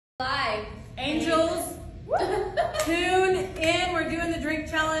Live. Angels, tune in. We're doing the drink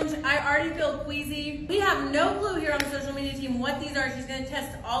challenge. I already feel queasy. We have no clue here on the social media team what these are. She's going to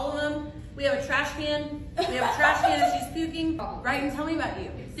test all of them. We have a trash can. We have a trash can and she's puking. Right, tell me about you.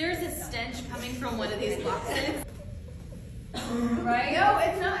 There's a stench coming from one of these boxes. Right? No,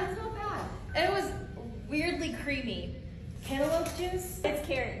 it's not bad. And it was weirdly creamy. Cantaloupe juice? It's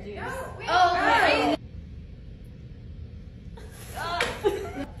carrot juice. Oh, right.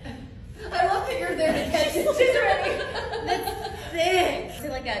 I love that you're there to catch it. She's ready. That's thick. Is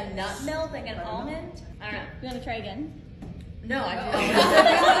it like a nut melt, like an almond? I don't know. You want to try again? No, I feel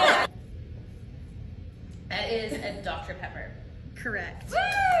like that is a Dr. Pepper. Correct.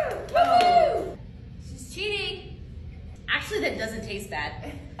 Woo! Woo! She's cheating. Actually, that doesn't taste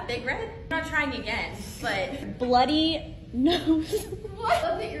bad. Big Red? I'm not trying again, but... Bloody nose. What? I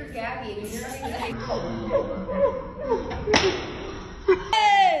love that you're gagging and you're not even saying...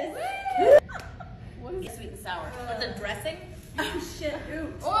 Yes! What is sweet and sour? With the dressing? Oh shit.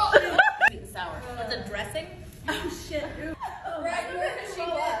 Ooh. Oh. Sweet and sour. With the dressing? Oh shit. Oh, right.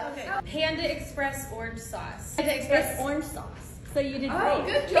 Okay. Panda Express orange sauce. Panda Express It's orange sauce. So you did Oh,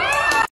 great. good job.